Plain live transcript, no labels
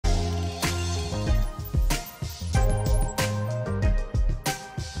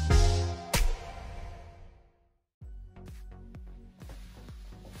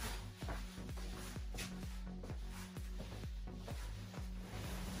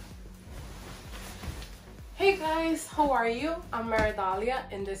Hey guys, how are you? I'm Maridalia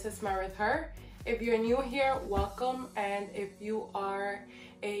and this is Mar with Her. If you're new here, welcome, and if you are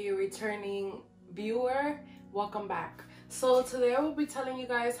a returning viewer, welcome back. So today I will be telling you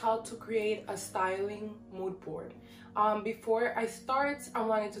guys how to create a styling mood board. Before I start, I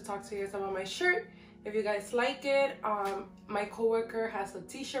wanted to talk to you guys about my shirt. If you guys like it, my coworker has a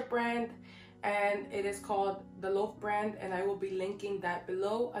t-shirt brand and it is called the Loaf brand, and I will be linking that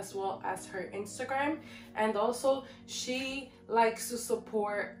below, as well as her Instagram. And also she likes to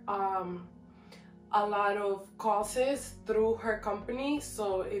support a lot of causes through her company.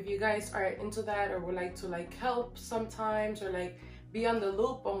 So if you guys are into that or would like to help sometimes or be on the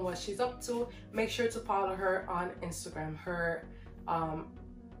loop on what she's up to, make sure to follow her on Instagram, her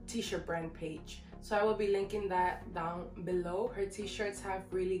t-shirt brand page. So I will be linking that down below. Her t-shirts have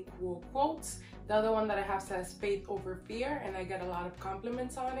really cool quotes. The other one that I have says faith over fear, and I get a lot of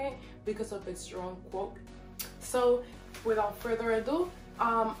compliments on it because of its strong quote. So without further ado,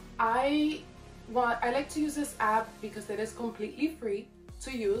 I like to use this app because it is completely free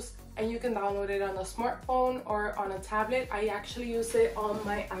to use and you can download it on a smartphone or on a tablet. I actually use it on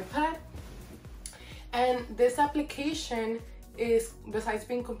my iPad, and this application is, besides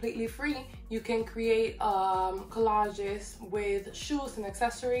being completely free, you can create collages with shoes and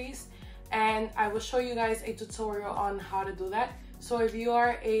accessories, and I will show you guys a tutorial on how to do that. So if you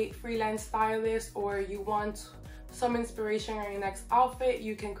are a freelance stylist or you want some inspiration on your next outfit,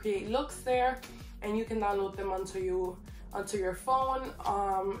 you can create looks there and you can download them onto your phone,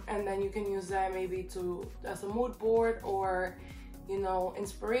 and then you can use that maybe as a mood board or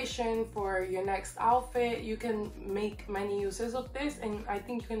inspiration for your next outfit. You can make many uses of this, and I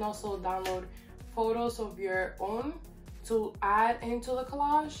think you can also download photos of your own to add into the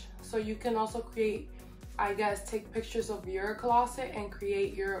collage. So you can also create, take pictures of your closet and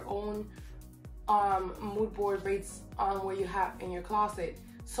create your own mood board based on what you have in your closet.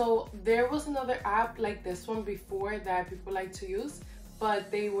 So there was another app like this one before that people like to use,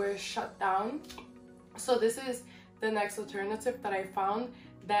 but they were shut down. So this is the next alternative that I found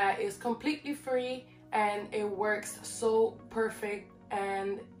that is completely free, and it works so perfect,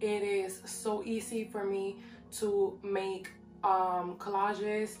 and it is so easy for me to make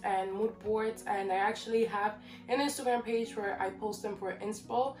collages and mood boards. And I actually have an Instagram page where I post them for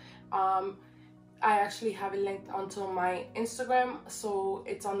inspo. I actually have it linked onto my Instagram, so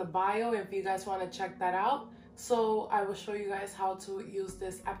it's on the bio if you guys want to check that out. So I will show you guys how to use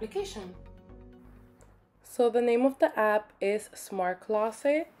this application. So the name of the app is Smart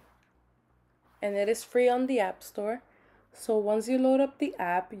Closet, and it is free on the App Store. So once you load up the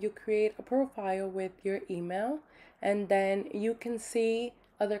app, you create a profile with your email, and then you can see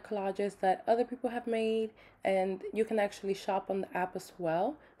other collages that other people have made, and you can actually shop on the app as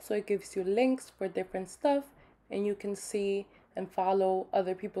well. So it gives you links for different stuff, and you can see and follow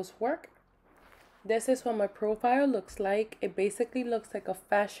other people's work. This is what my profile looks like. It basically looks like a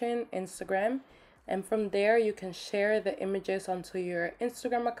fashion Instagram. And from there, you can share the images onto your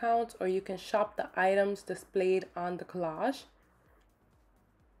Instagram account, or you can shop the items displayed on the collage.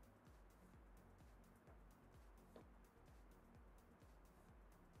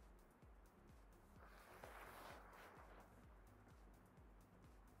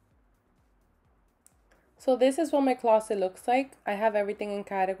 So this is what my closet looks like. I have everything in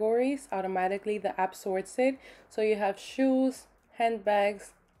categories. Automatically, the app sorts it. So you have shoes,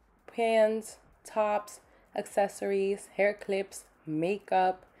 handbags, pants, tops, accessories, hair clips,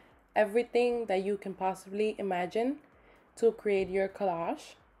 makeup, everything that you can possibly imagine to create your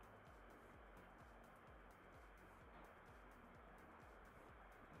collage.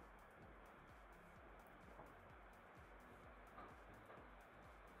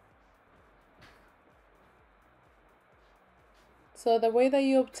 So the way that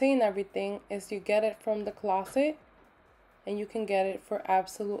you obtain everything is you get it from the closet, and you can get it for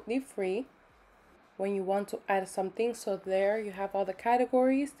absolutely free when you want to add something. So there you have all the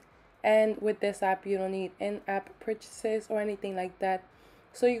categories, and with this app you don't need in-app purchases or anything like that.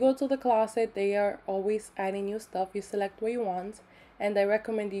 So you go to the closet, they are always adding new stuff. You select what you want, and I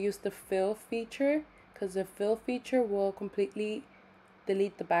recommend you use the fill feature, because the fill feature will completely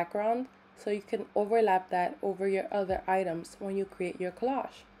delete the background, so you can overlap that over your other items when you create your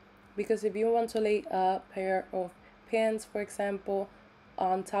collage. Because if you want to lay a pair of pants, for example,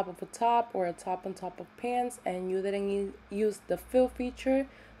 on top of a top, or a top on top of pants, and you didn't use the fill feature,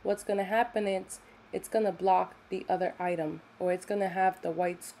 what's gonna happen is it's gonna block the other item, or it's gonna have the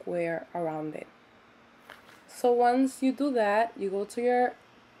white square around it. So once you do that, you go to your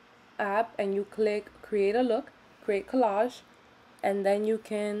app and you click create a look, create collage, and then you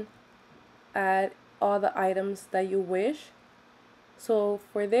can add all the items that you wish. So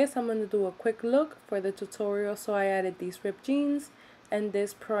for this, I'm going to do a quick look for the tutorial. So I added these ripped jeans and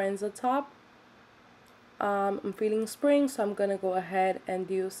this Proenza top. I'm feeling spring, so I'm going to go ahead and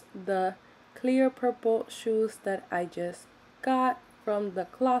use the clear purple shoes that I just got from the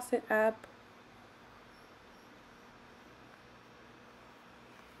Closet app.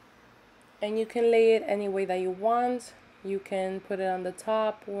 And you can lay it any way that you want. You can put it on the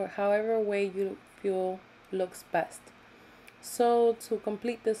top or however way you feel looks best. So to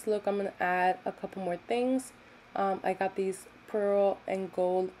complete this look, I'm going to add a couple more things. I got these pearl and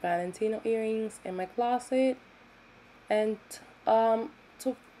gold Valentino earrings in my closet. And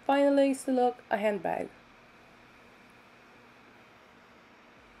to finalize the look, a handbag.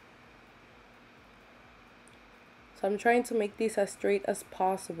 So I'm trying to make these as straight as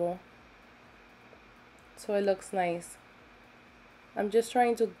possible so it looks nice. I'm just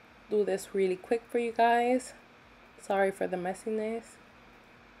trying to do this really quick for you guys. Sorry for the messiness.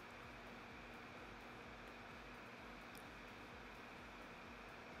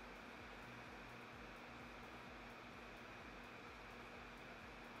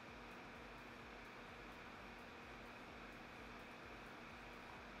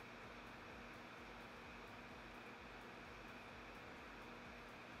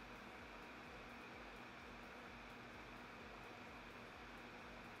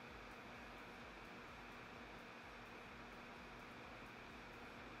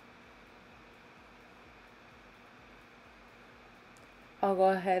 I'll go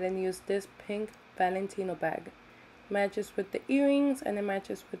ahead and use this pink Valentino bag. Matches with the earrings and it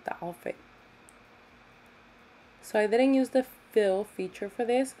matches with the outfit. So I didn't use the fill feature for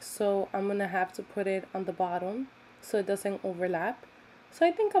this, so I'm gonna have to put it on the bottom so it doesn't overlap. So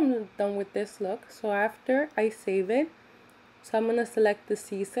I think I'm done with this look. So after I save it, so I'm gonna select the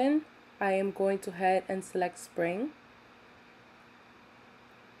season. I am going to head and select spring.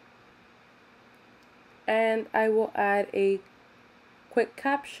 And I will add a quick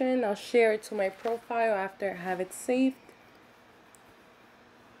caption. I'll share it to my profile after I have it saved.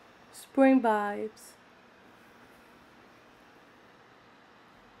 Spring vibes.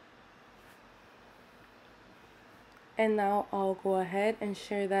 And now I'll go ahead and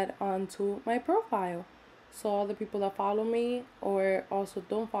share that onto my profile. So all the people that follow me or also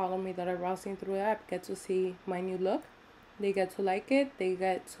don't follow me that are browsing through the app get to see my new look. They get to like it, they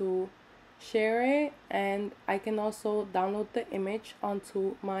get to share it, and I can also download the image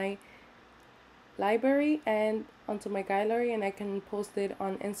onto my library and onto my gallery, and I can post it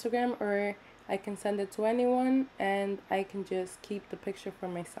on Instagram, or I can send it to anyone and I can just keep the picture for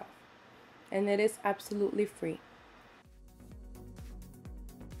myself. And it is absolutely free.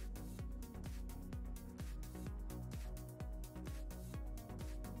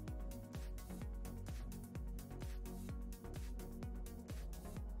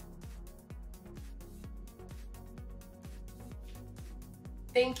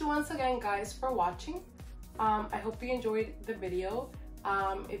 Thank you once again, guys, for watching. I hope you enjoyed the video.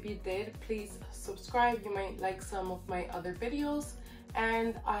 If you did, please subscribe. You might like some of my other videos,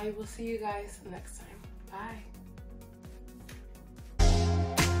 and I will see you guys next time. Bye.